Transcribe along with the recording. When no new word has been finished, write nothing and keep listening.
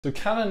So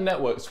can a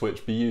network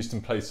switch be used in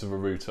place of a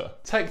router?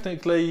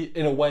 Technically,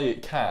 in a way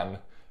it can,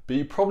 but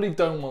you probably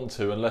don't want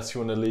to unless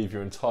you want to leave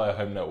your entire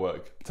home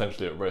network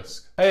potentially at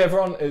risk. Hey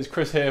everyone, it's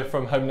Chris here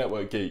from Home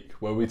Network Geek,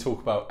 where we talk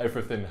about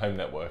everything home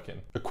networking.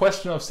 A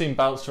question I've seen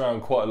bounced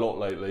around quite a lot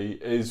lately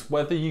is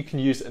whether you can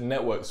use a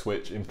network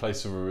switch in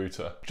place of a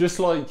router. Just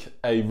like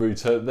a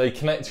router, they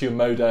connect to your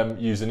modem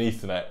using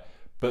Ethernet,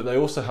 but they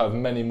also have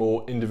many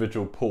more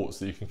individual ports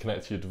that you can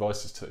connect your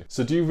devices to.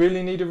 So do you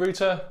really need a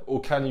router, or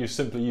can you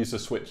simply use a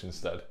switch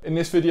instead? In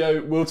this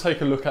video, we'll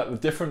take a look at the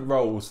different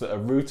roles that a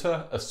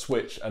router, a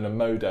switch, and a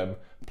modem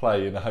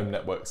play in a home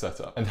network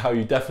setup, and how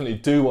you definitely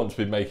do want to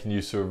be making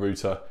use of a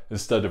router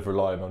instead of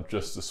relying on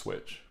just a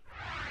switch.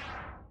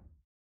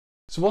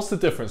 So what's the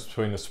difference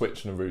between a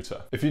switch and a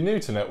router? If you're new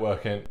to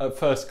networking, at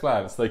first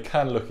glance they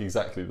can look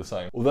exactly the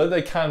same. Although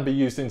they can be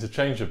used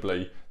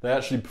interchangeably, they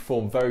actually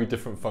perform very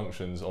different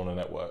functions on a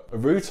network. A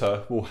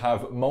router will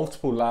have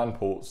multiple LAN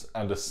ports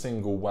and a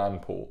single WAN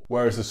port,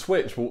 whereas a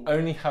switch will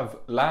only have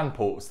LAN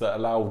ports that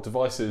allow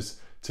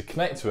devices to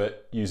connect to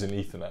it using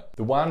Ethernet.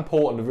 The WAN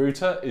port on the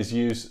router is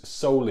used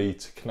solely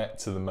to connect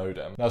to the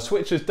modem. Now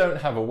switches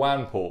don't have a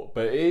WAN port,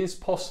 but it is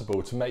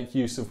possible to make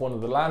use of one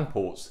of the LAN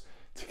ports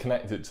to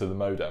connect it to the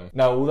modem.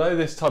 Now, although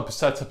this type of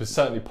setup is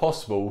certainly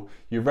possible,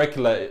 your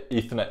regular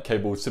Ethernet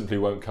cable simply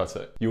won't cut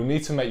it. You'll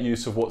need to make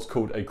use of what's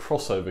called a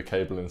crossover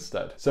cable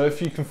instead. So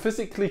if you can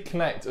physically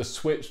connect a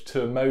switch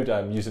to a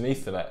modem using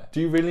Ethernet,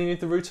 do you really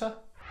need the router?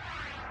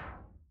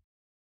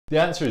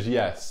 The answer is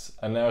yes,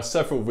 and there are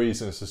several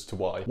reasons as to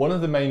why. One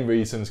of the main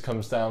reasons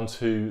comes down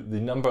to the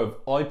number of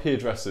IP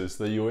addresses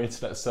that your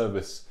internet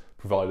service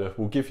provider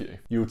will give you.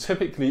 You'll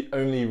typically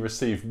only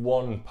receive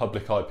one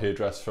public IP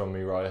address from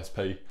your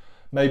ISP,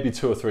 maybe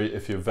 2 or 3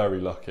 if you're very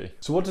lucky.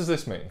 So what does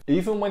this mean?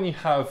 Even when you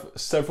have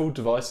several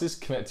devices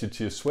connected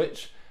to your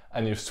switch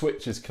and your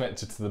switch is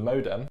connected to the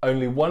modem,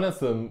 only one of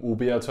them will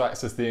be able to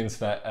access the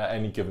internet at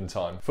any given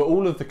time. For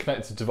all of the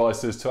connected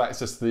devices to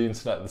access the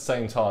internet at the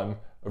same time,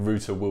 a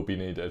router will be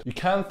needed. You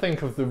can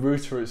think of the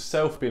router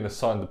itself being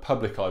assigned the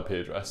public IP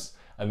address,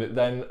 and it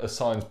then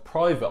assigns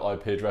private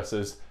IP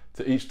addresses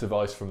to each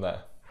device from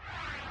there.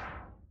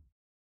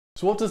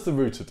 So what does the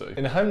router do?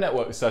 In a home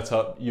network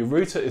setup, your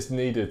router is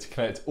needed to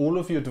connect all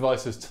of your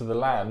devices to the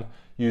LAN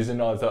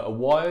using either a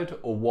wired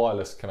or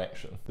wireless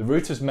connection. The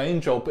router's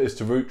main job is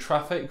to route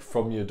traffic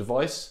from your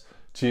device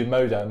to your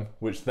modem,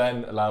 which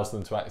then allows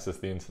them to access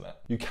the internet.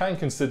 You can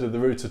consider the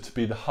router to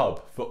be the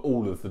hub for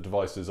all of the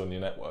devices on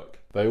your network.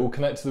 They all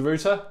connect to the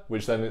router,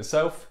 which then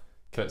itself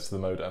connects to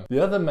the modem.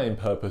 The other main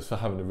purpose for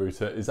having a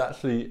router is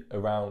actually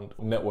around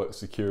network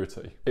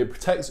security. It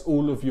protects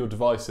all of your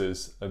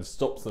devices and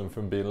stops them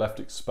from being left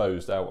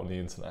exposed out on the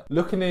internet.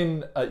 Looking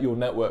in at your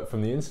network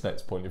from the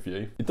internet's point of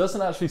view, it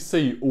doesn't actually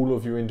see all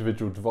of your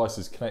individual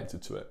devices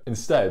connected to it.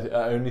 Instead, it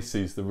only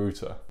sees the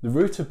router. The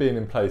router being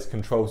in place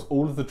controls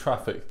all of the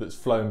traffic that's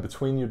flowing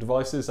between your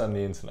devices and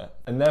the internet,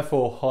 and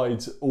therefore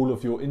hides all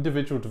of your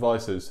individual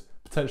devices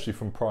potentially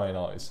from prying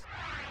eyes.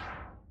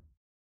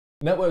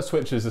 Network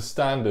switches are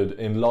standard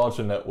in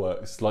larger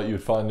networks like you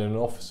would find in an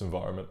office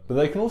environment, but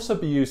they can also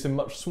be used in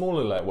much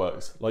smaller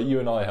networks like you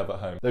and I have at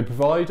home. They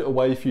provide a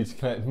way for you to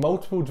connect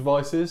multiple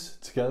devices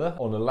together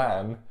on a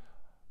LAN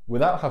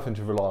without having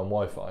to rely on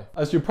Wi-Fi.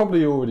 As you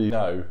probably already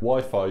know,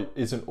 Wi-Fi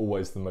isn't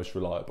always the most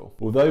reliable.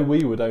 Although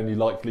we would only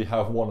likely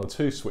have 1 or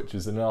 2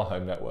 switches in our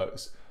home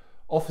networks,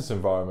 office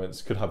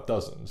environments could have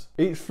dozens.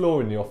 Each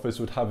floor in the office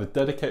would have a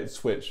dedicated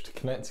switch to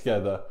connect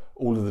together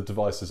all of the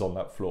devices on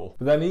that floor.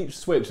 But then each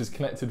switch is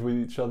connected with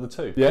each other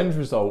too. The end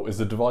result is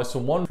a device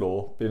on one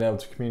floor being able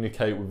to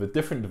communicate with a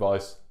different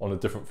device on a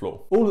different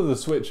floor. All of the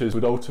switches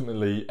would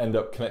ultimately end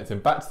up connecting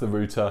back to the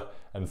router,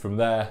 and from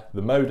there,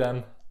 the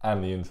modem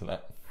and the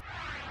internet.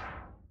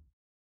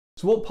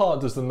 So what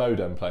part does the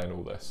modem play in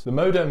all this? The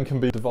modem can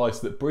be a device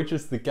that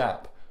bridges the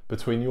gap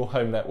between your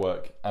home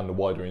network and the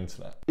wider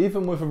internet.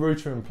 Even with a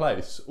router in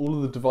place, all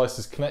of the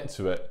devices connected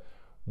to it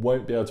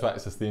won't be able to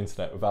access the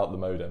internet without the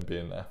modem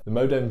being there. The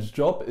modem's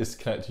job is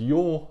to connect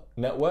your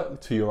network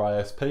to your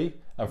ISP,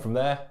 and from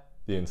there,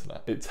 the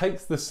internet. It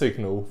takes the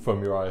signal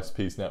from your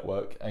ISP's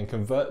network and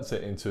converts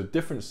it into a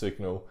different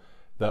signal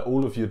that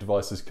all of your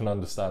devices can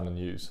understand and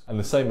use. And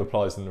the same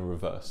applies in the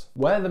reverse.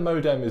 Where the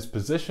modem is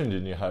positioned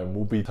in your home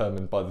will be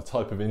determined by the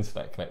type of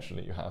internet connection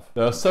that you have.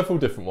 There are several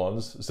different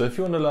ones, so if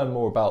you want to learn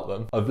more about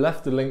them, I've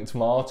left a link to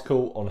my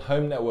article on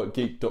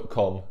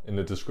homenetworkgeek.com in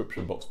the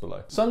description box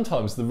below.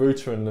 Sometimes the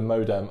router and the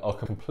modem are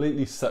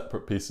completely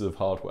separate pieces of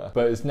hardware,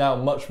 but it's now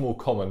much more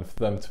common for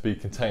them to be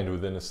contained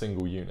within a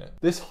single unit.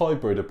 This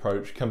hybrid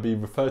approach can be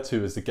referred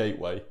to as a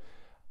gateway,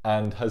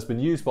 and has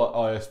been used by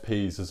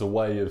ISPs as a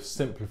way of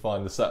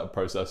simplifying the setup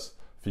process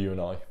for you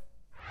and I.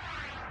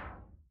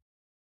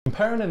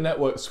 Comparing a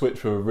network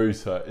switch with a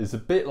router is a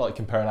bit like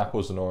comparing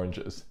apples and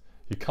oranges.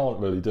 You can't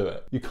really do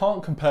it. You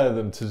can't compare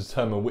them to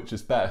determine which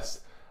is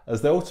best,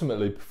 as they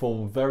ultimately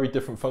perform very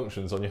different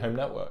functions on your home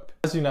network.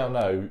 As you now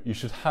know, you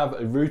should have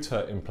a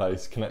router in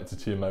place connected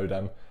to your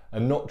modem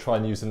and not try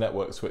and use a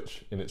network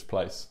switch in its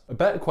place. A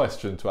better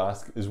question to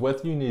ask is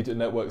whether you need a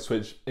network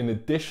switch in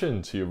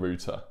addition to your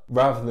router,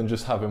 rather than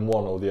just having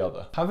one or the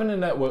other. Having a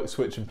network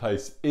switch in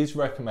place is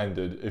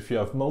recommended if you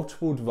have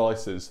multiple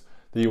devices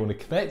that you want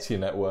to connect to your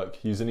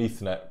network using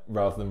Ethernet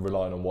rather than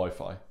relying on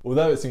Wi-Fi.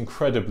 Although it's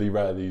incredibly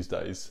rare these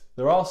days,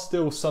 there are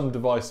still some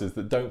devices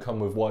that don't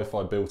come with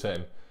Wi-Fi built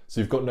in, so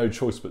you've got no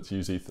choice but to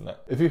use Ethernet.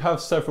 If you have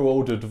several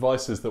older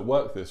devices that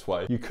work this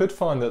way, you could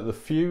find that the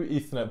few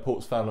Ethernet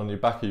ports found on your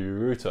back of your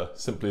router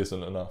simply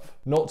isn't enough.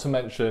 Not to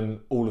mention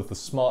all of the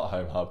smart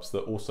home hubs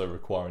that also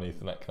require an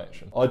Ethernet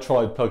connection. I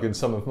tried plugging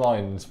some of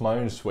mine into my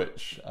own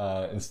switch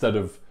instead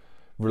of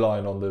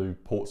relying on the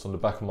ports on the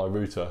back of my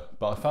router,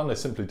 but I found they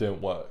simply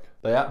didn't work.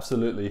 They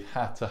absolutely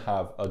had to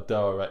have a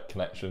direct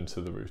connection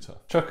to the router.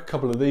 Chuck a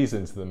couple of these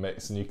into the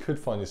mix and you could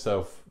find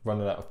yourself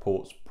running out of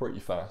ports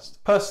pretty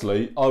fast.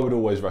 Personally, I would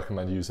always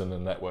recommend using a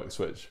network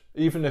switch,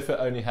 even if it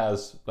only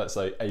has, let's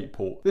say, 8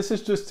 ports. This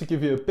is just to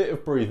give you a bit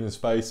of breathing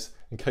space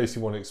in case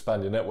you want to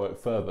expand your network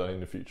further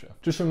in the future.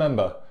 Just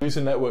remember, use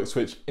a network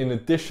switch in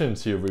addition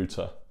to your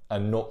router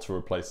and not to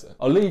replace it.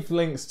 I'll leave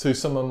links to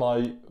some of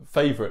my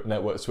favourite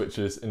network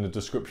switches in the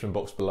description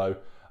box below,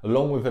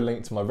 along with a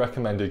link to my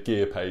recommended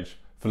gear page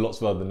for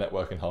lots of other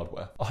networking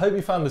hardware. I hope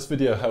you found this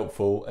video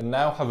helpful and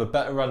now have a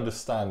better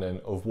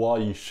understanding of why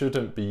you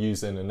shouldn't be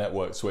using a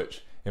network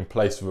switch in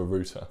place of a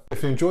router.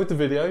 If you enjoyed the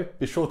video,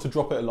 be sure to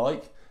drop it a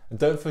like and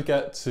don't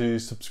forget to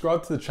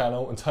subscribe to the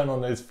channel and turn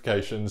on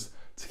notifications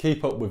to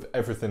keep up with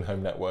everything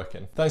home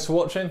networking. Thanks for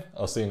watching,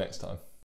 I'll see you next time.